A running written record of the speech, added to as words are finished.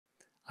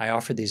I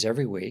offer these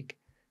every week,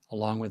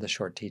 along with a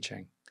short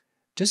teaching.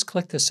 Just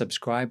click the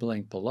subscribe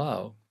link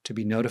below to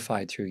be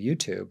notified through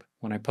YouTube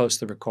when I post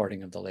the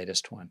recording of the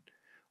latest one.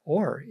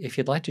 Or if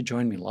you'd like to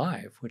join me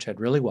live, which I'd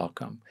really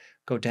welcome,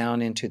 go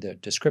down into the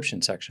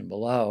description section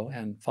below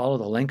and follow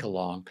the link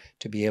along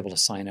to be able to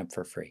sign up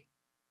for free.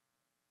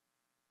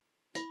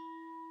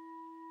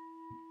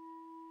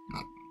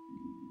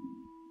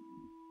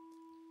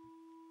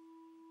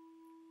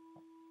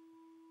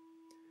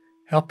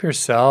 Help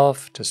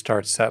yourself to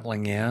start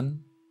settling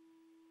in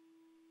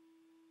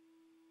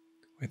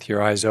with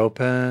your eyes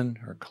open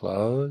or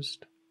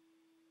closed.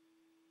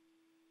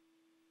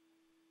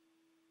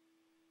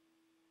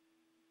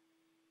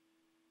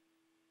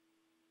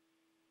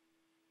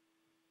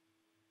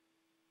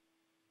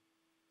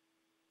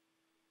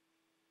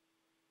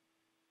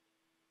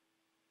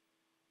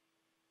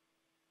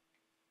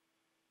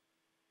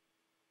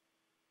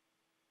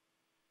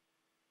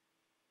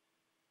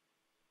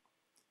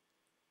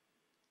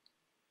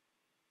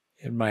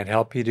 It might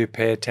help you to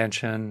pay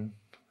attention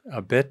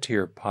a bit to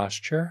your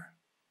posture.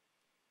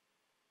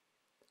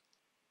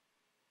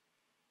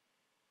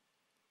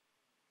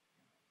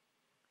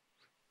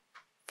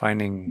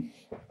 Finding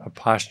a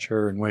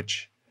posture in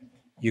which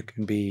you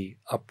can be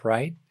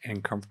upright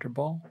and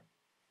comfortable,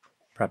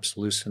 perhaps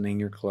loosening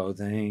your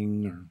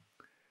clothing or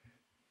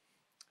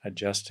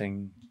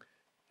adjusting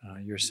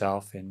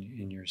yourself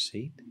in your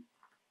seat.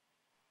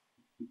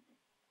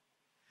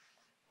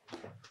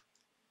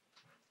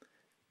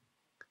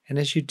 And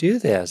as you do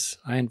this,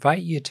 I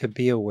invite you to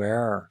be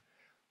aware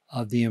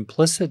of the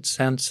implicit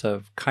sense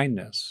of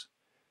kindness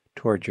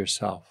toward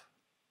yourself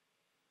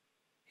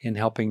in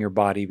helping your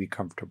body be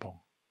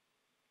comfortable.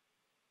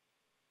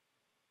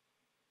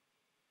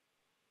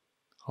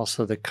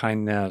 Also, the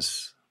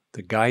kindness,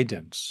 the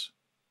guidance,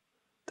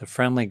 the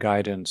friendly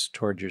guidance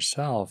toward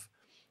yourself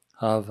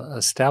of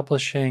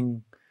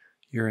establishing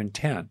your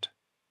intent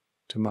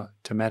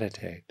to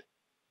meditate.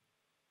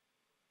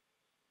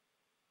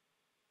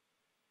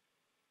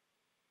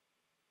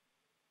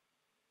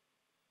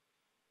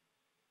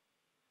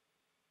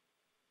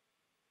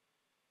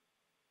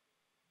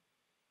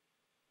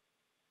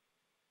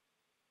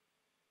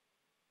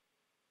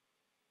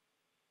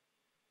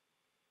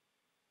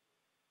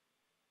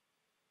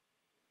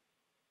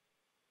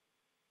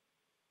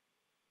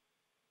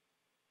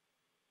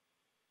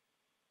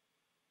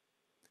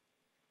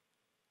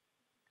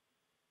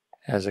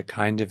 As a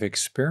kind of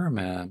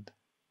experiment,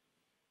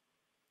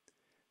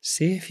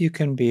 see if you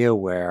can be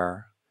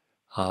aware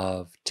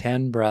of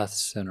 10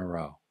 breaths in a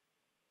row.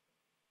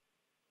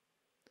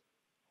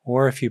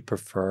 Or if you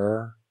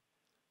prefer,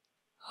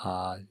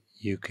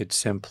 you could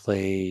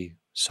simply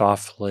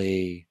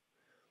softly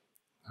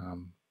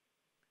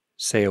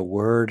say a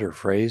word or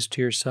phrase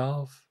to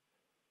yourself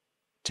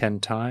 10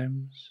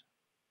 times.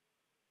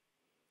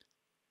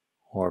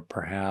 Or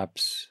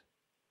perhaps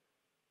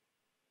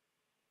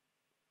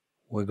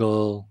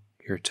wiggle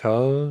your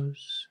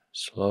toes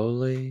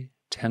slowly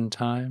 10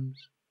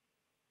 times,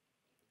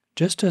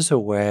 just as a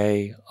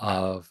way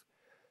of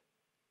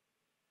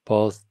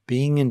both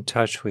being in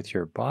touch with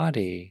your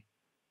body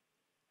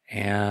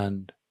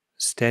and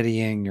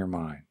steadying your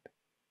mind.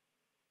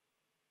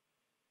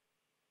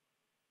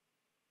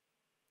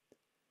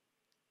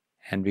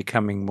 And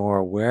becoming more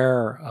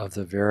aware of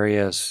the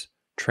various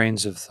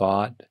trains of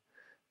thought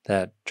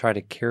that try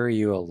to carry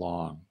you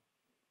along,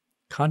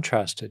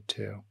 contrasted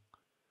to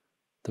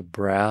the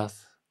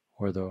breath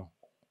or the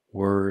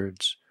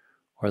words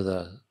or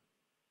the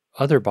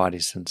other body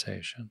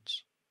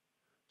sensations.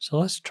 So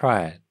let's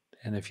try it.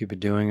 And if you've been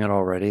doing it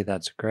already,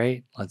 that's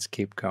great. Let's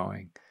keep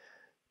going.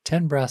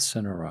 10 breaths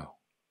in a row.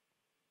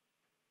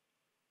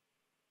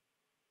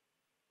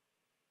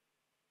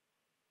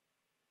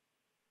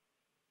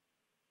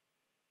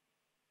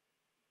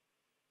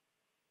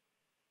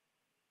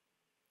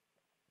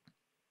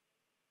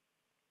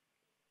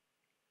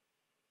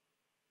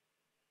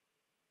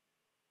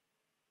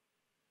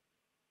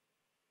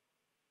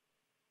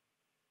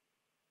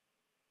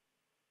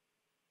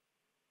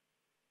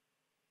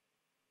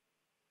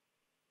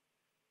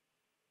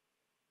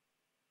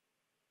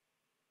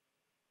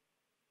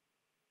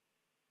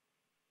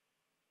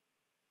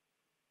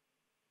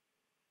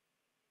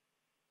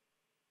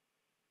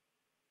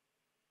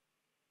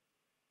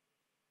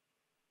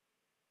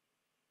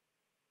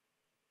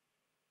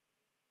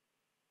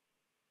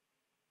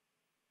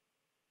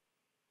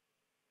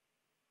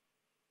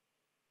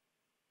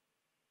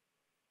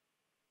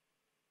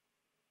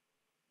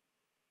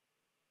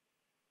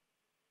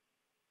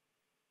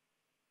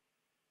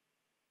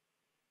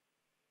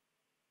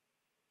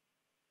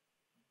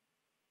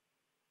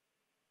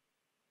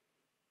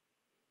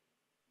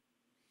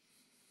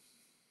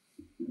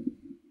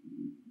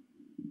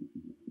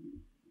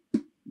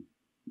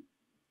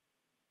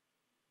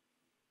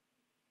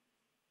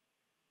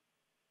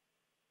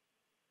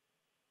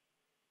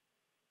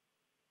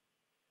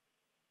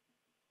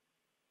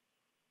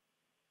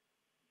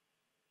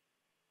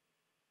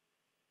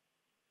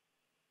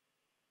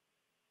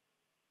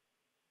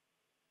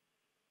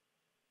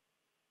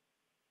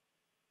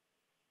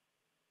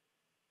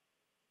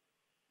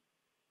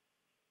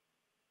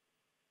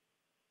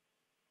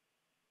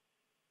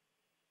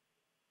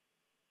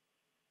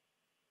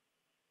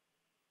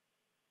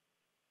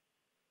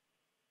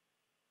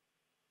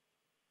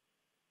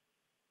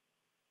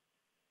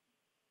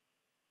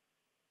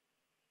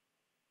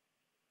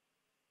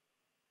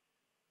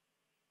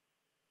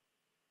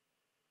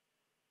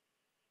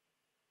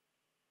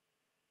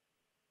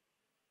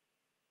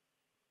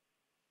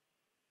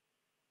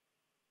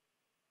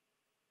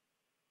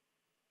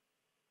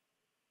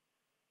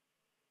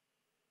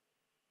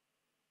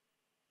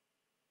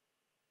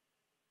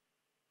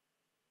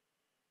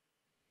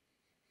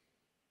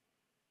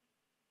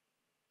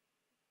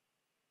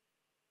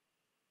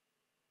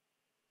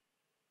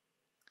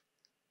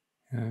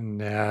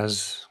 And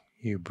as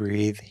you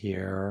breathe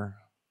here,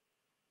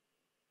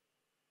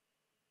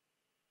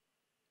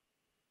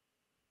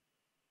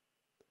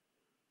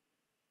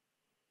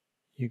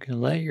 you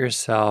can let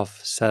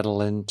yourself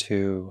settle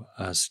into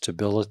a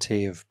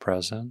stability of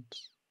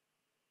presence,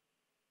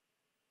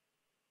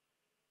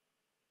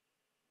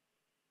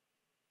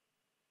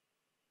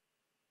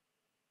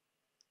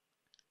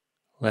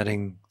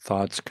 letting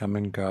thoughts come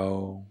and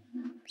go,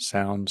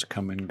 sounds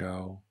come and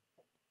go,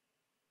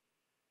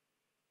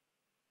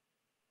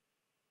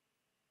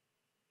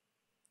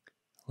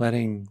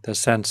 letting the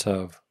sense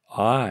of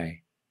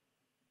I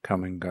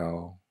come and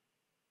go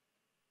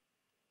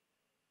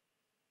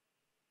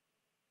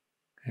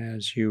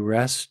as you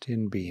rest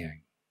in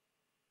being.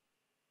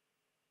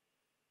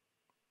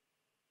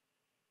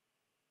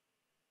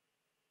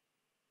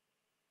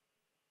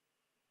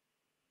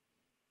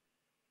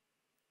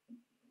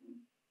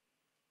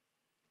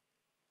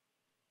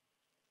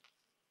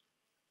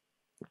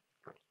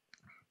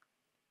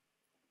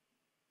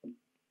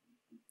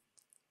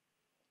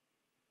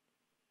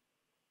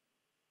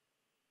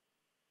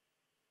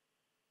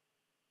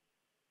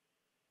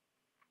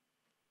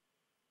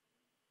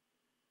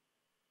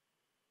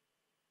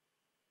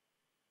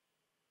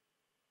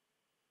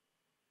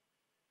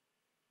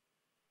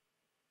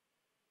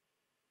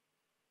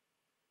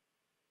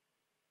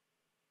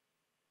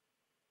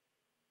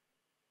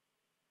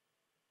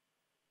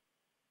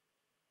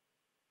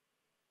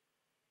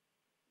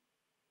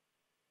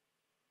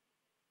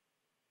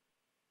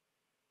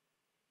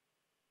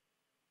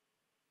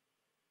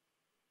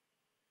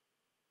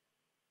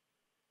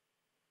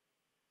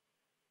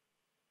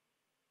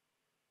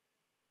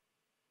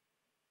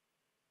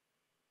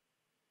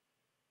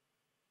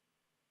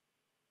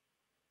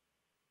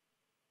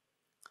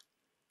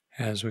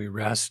 As we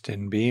rest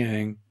in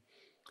being,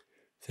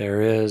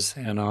 there is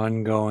an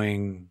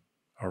ongoing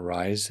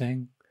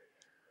arising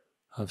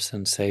of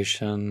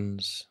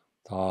sensations,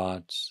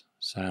 thoughts,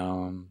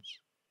 sounds.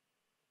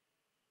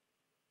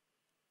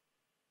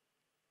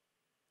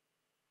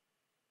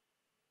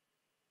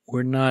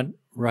 We're not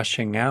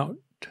rushing out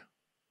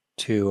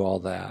to all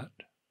that.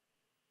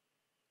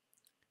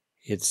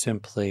 It's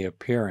simply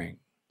appearing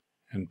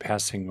and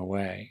passing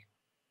away.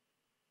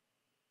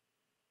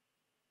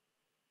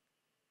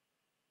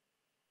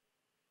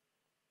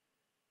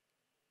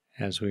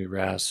 As we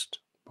rest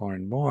more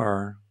and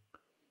more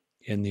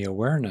in the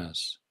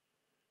awareness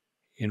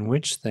in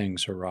which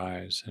things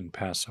arise and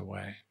pass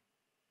away.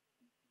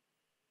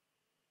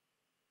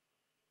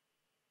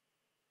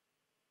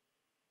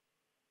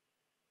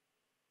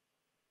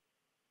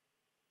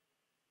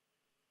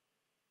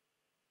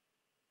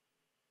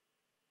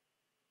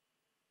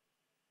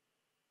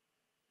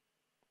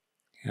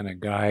 And a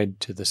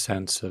guide to the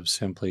sense of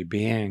simply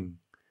being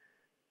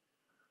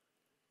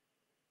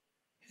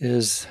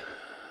is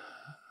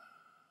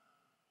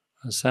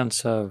a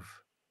sense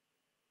of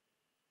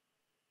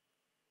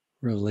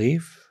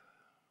relief,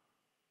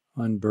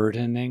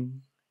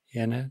 unburdening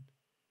in it,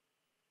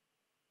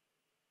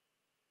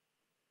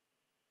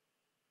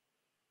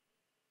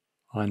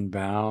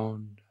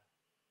 unbound,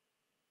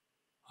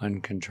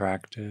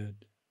 uncontracted,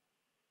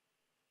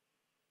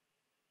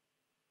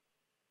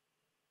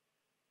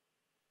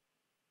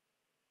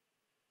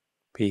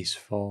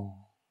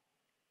 peaceful.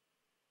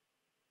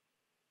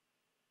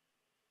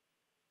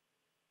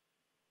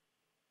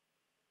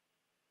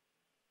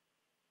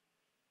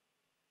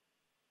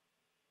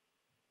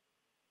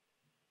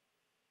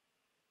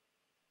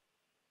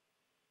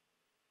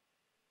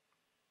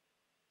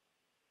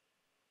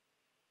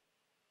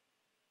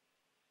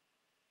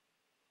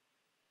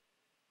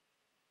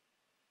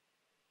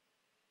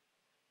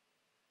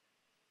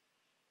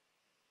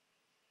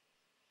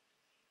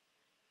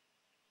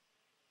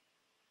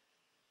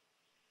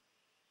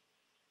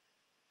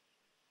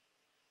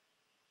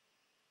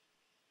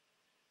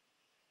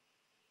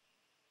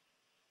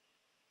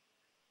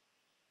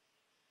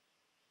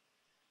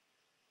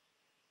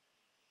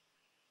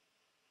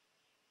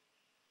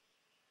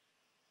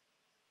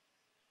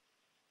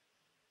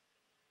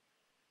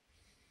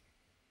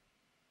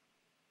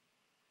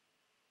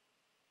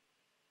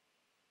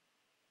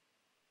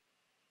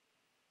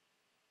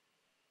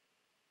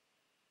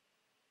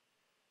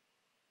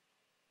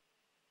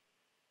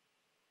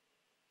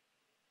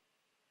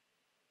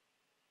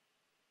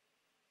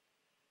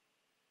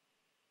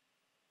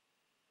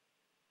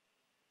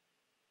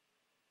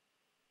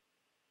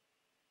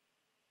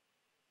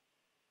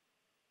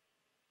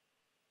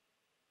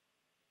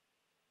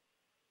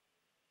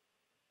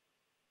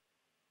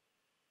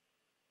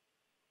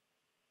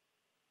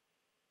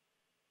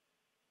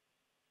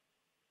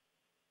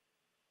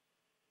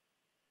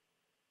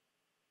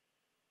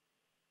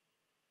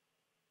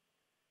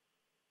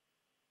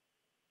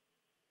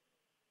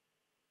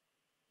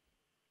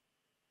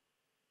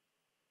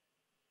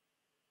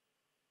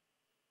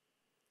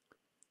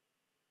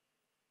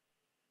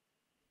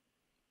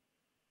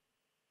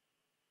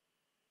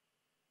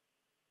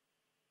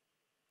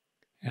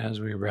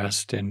 As we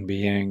rest in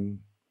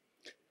being,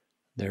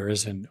 there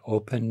is an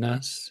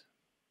openness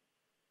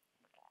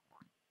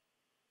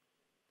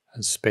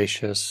and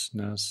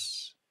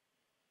spaciousness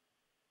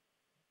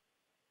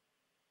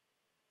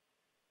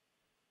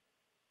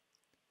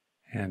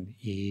and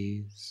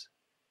ease.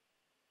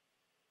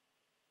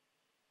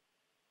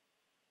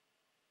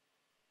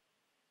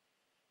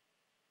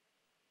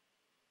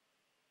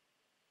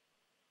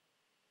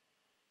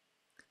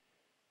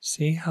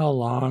 See how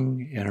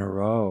long in a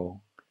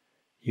row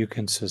you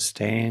can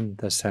sustain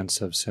the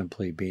sense of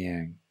simply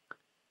being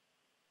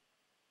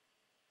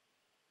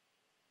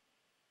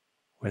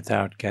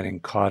without getting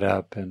caught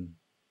up in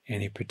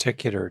any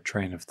particular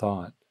train of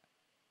thought.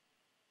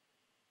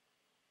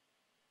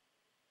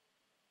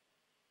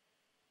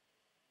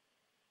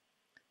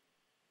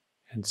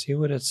 And see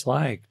what it's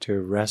like to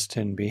rest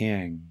in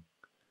being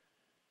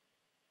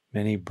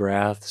many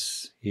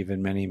breaths,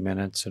 even many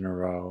minutes in a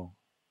row.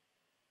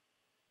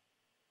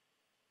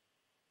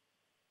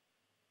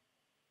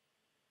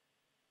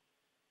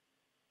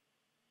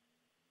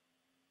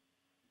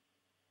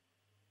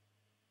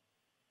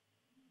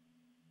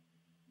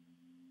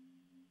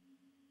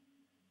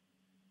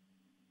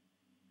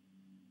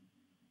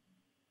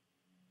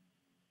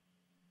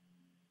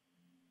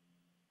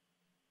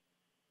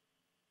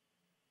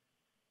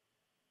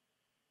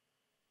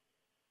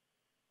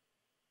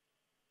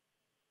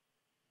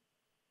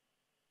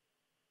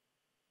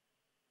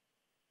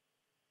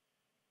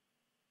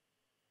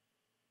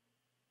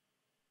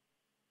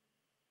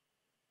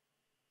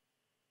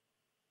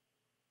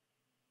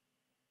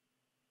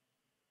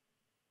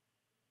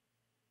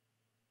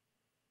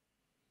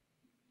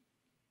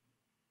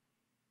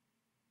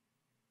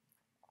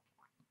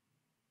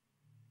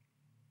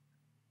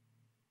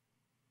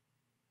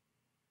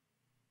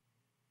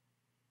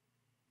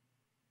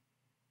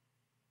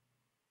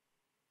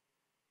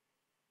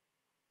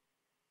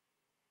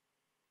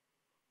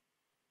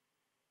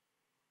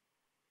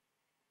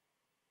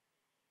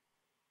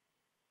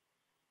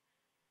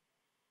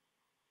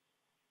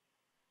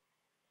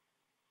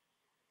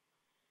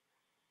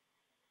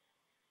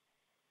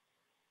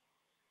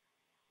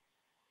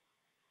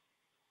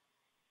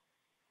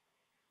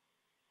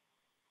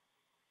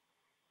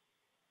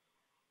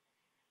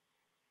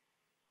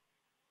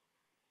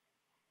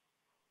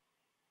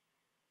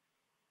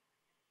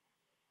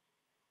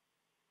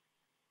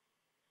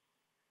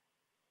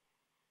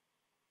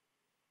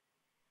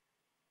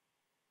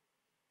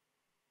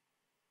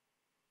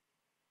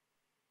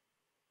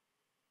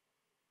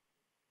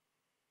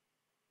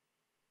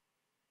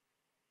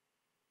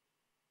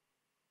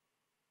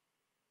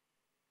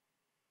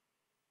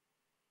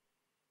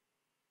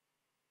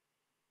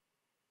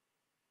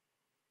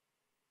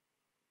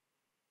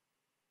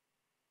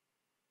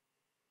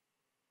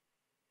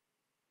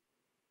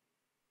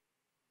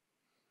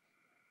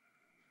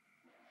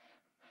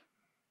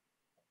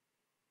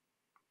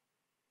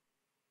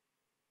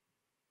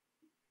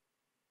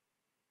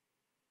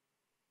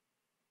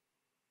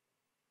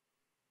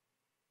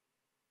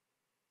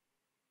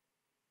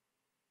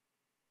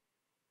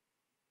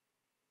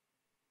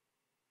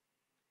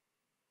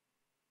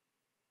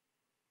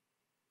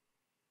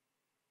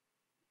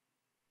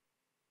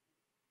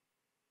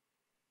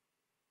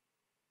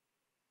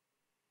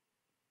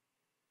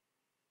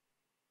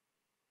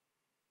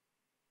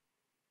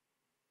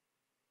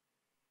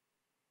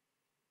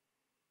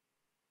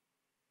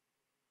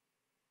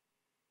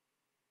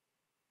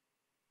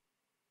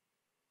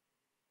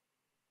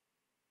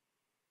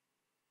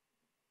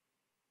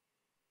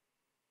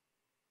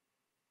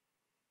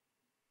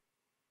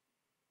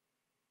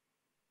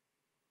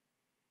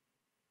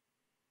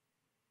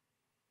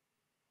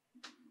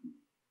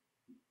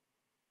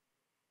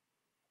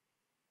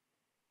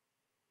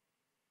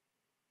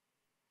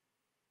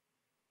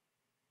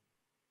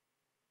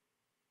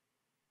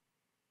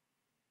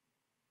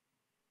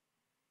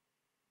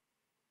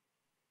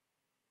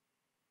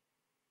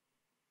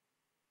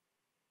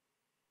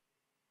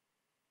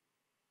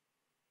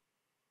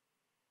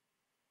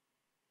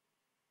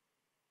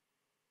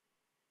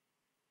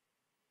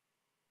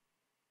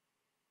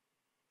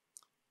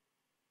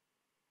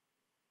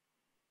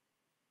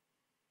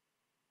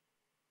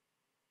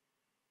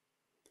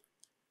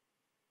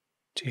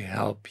 To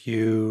help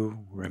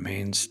you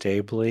remain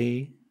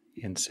stably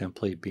in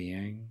simply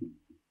being,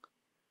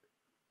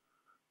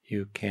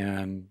 you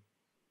can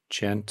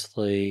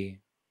gently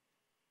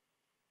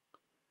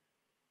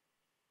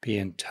be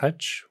in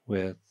touch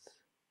with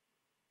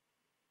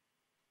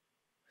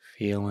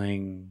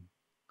feeling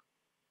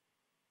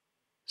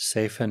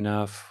safe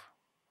enough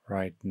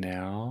right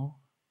now,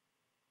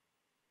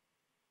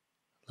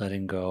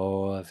 letting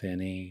go of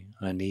any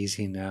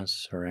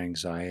uneasiness or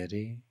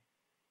anxiety,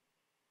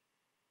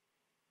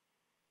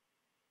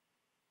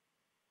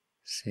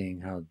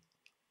 seeing how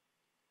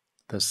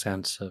the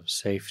sense of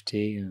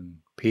safety and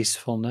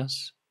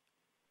peacefulness,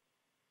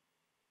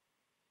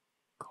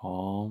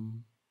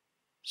 calm,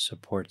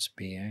 supports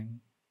being.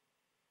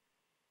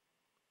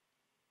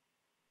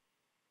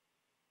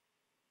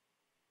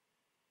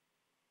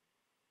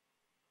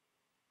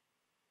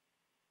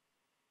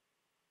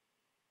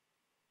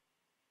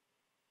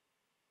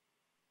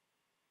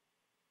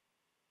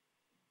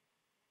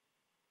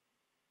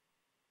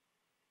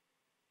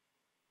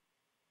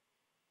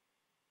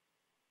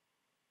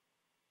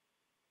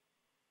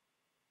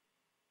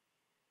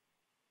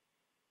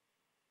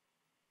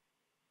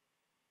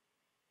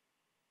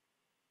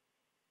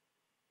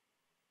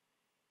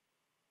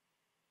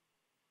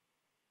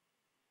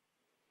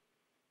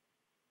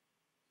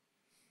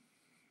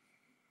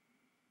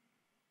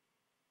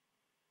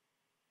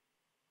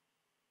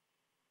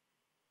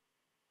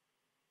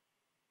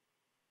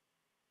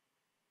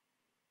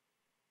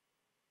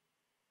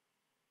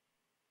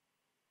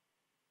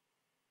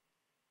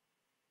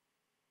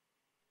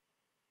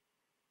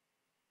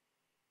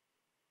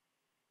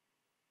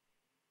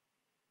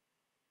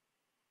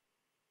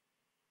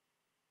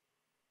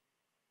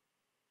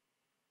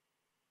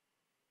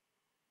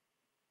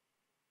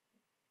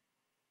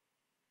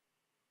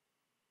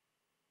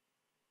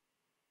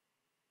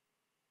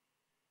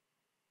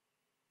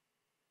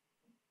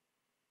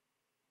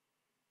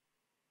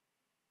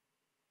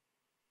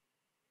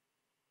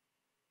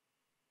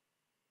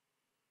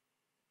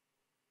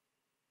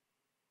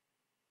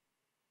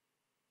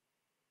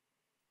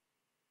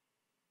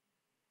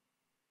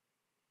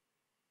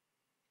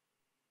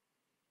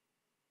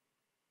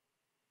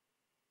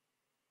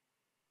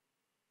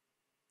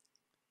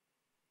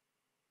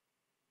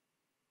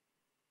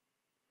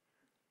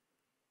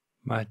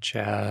 Much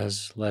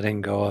as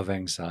letting go of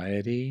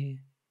anxiety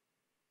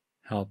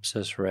helps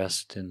us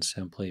rest in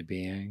simply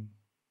being,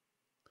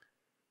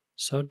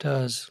 so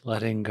does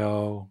letting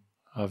go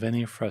of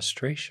any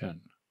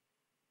frustration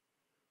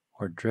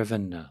or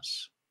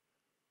drivenness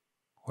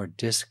or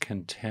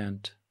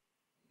discontent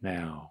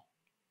now.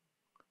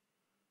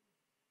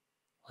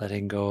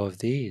 Letting go of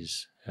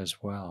these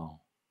as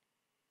well.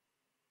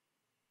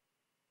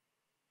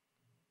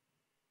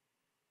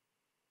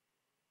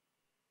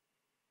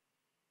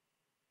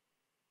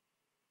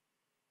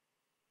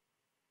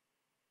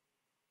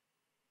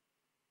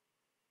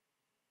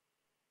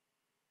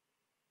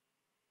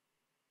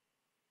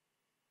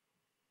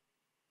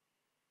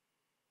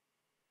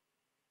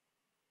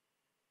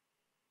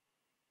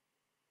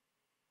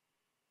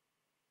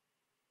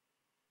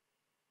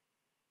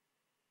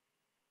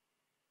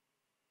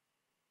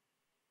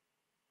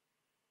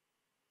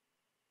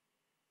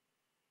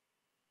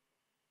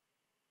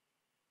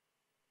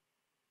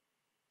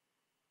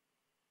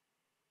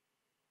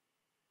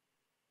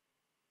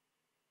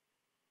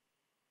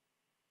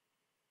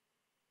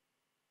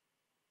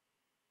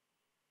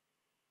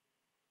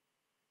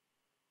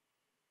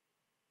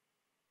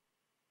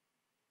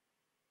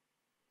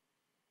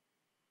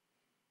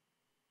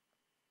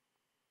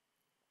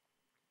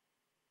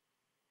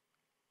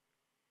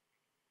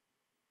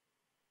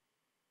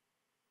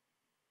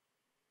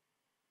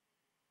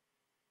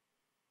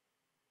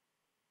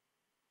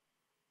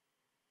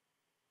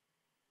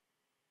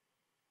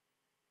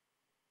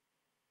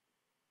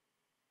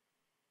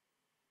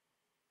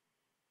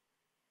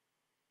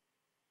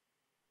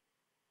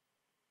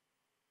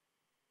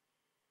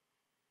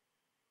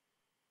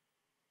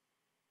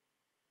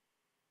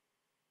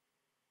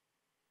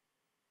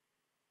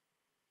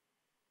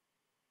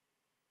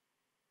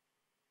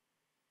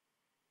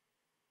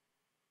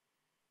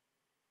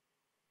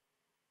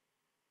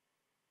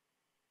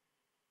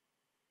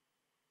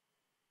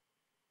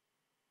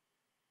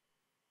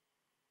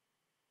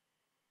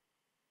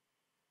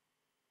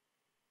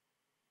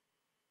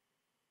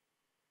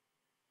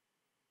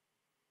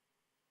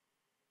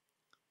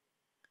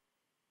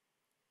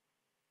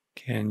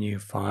 Can you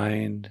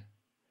find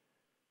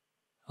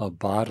a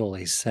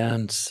bodily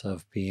sense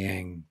of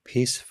being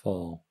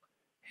peaceful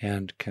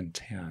and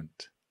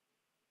content?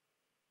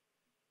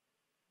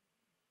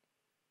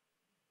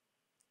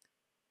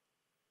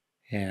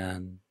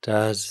 And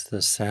does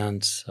the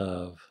sense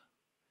of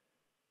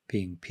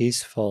being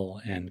peaceful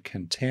and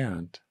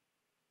content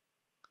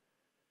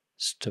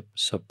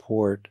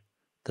support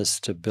the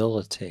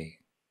stability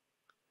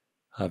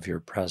of your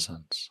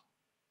presence?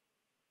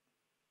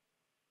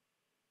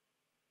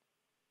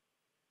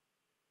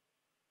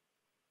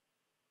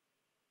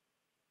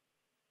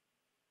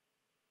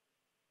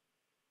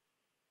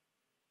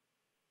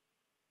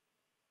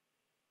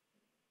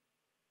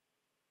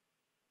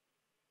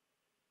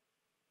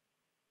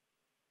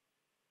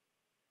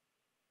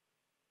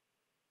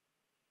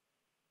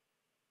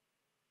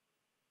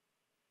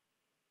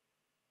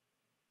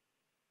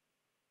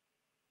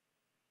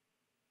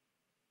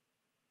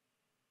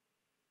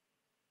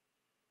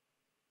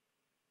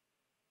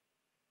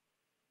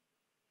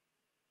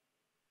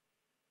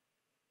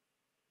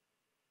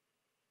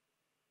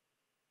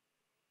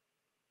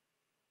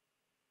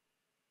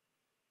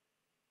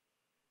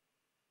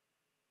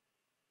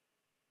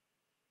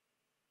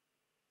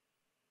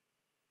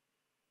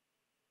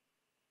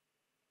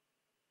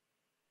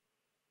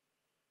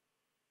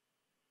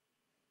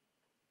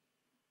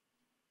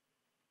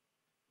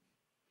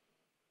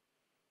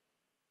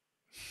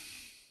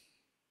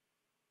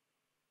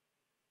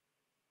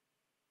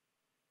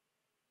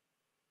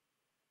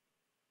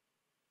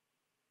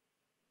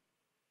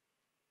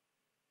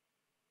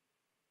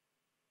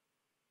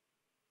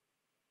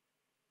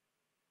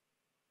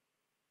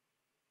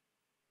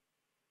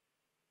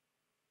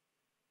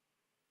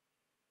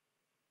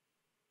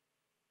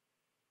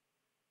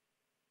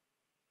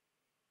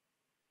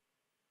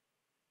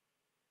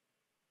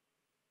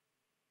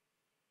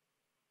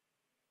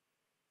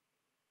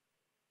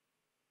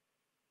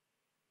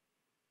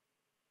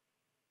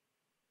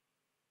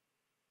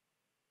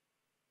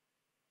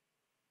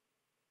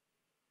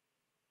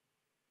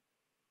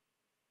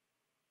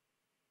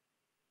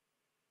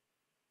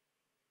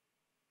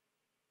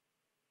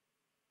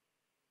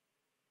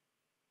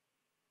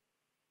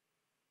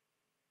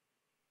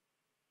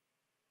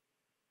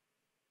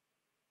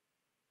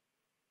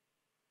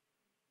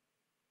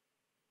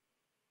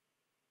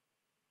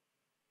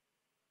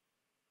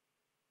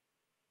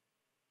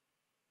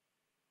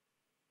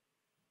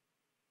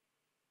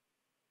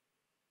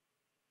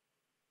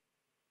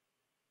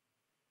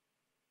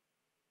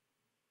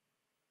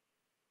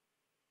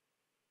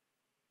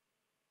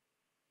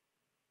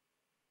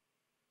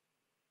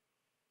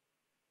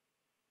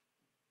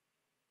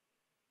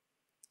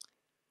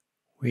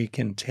 We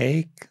can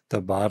take the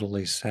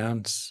bodily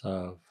sense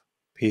of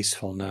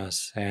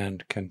peacefulness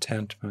and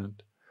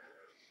contentment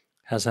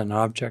as an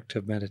object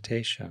of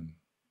meditation,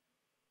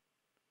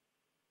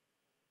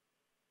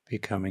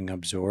 becoming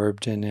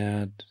absorbed in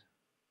it,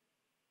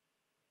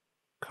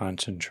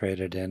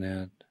 concentrated in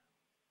it,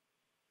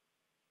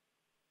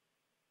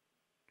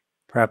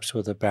 perhaps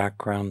with a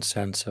background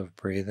sense of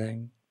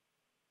breathing.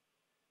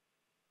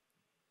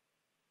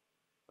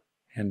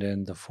 And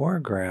in the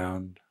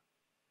foreground,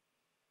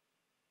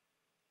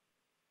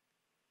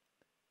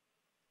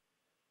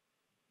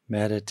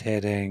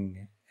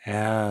 meditating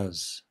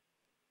as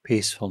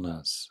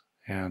peacefulness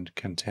and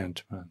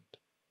contentment.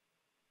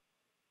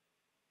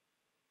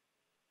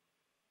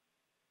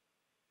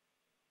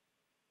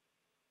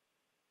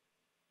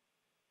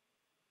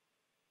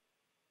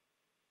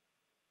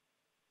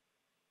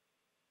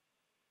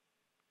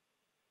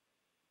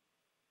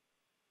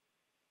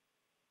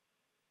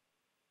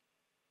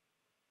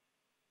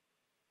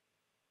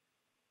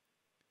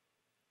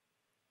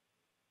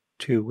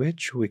 To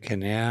which we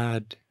can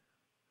add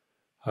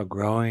a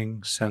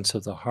growing sense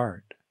of the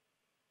heart,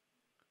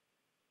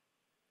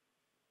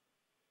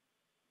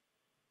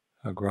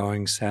 a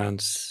growing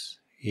sense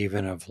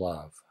even of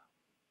love.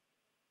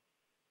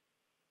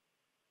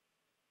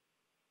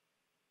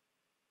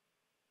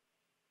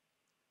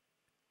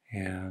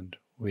 And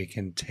we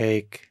can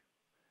take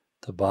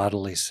the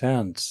bodily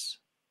sense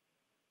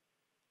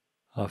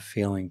of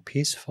feeling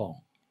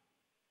peaceful,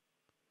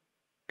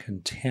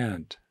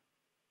 content,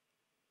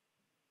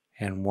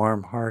 and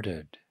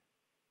warm-hearted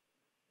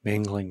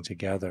mingling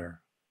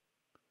together.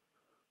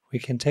 We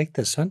can take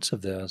the sense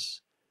of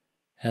this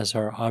as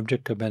our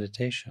object of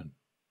meditation.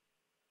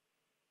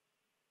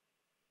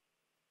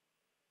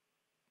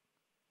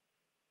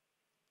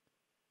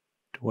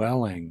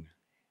 Dwelling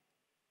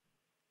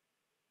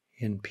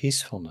in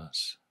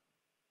peacefulness,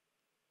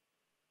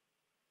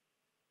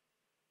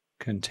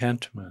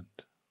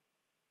 contentment,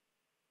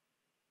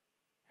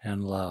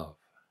 and love.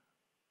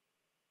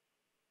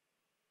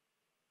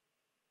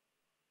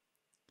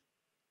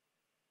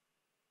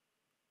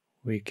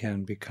 We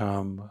can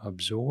become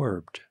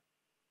absorbed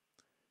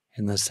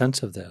in the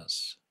sense of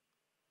this,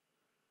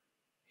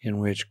 in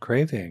which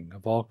craving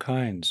of all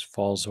kinds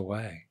falls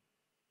away.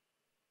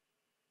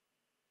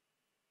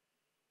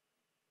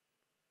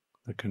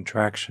 The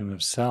contraction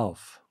of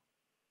self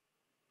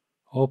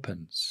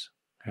opens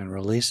and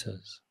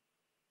releases.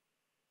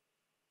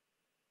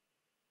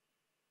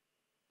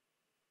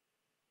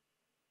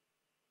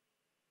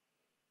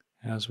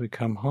 As we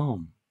come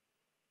home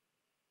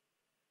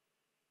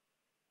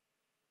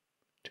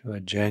to a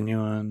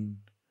genuine,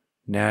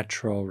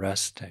 natural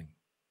resting,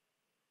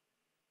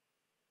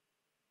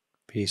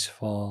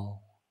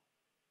 peaceful,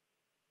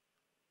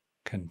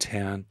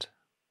 content,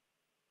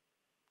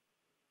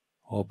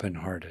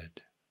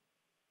 open-hearted.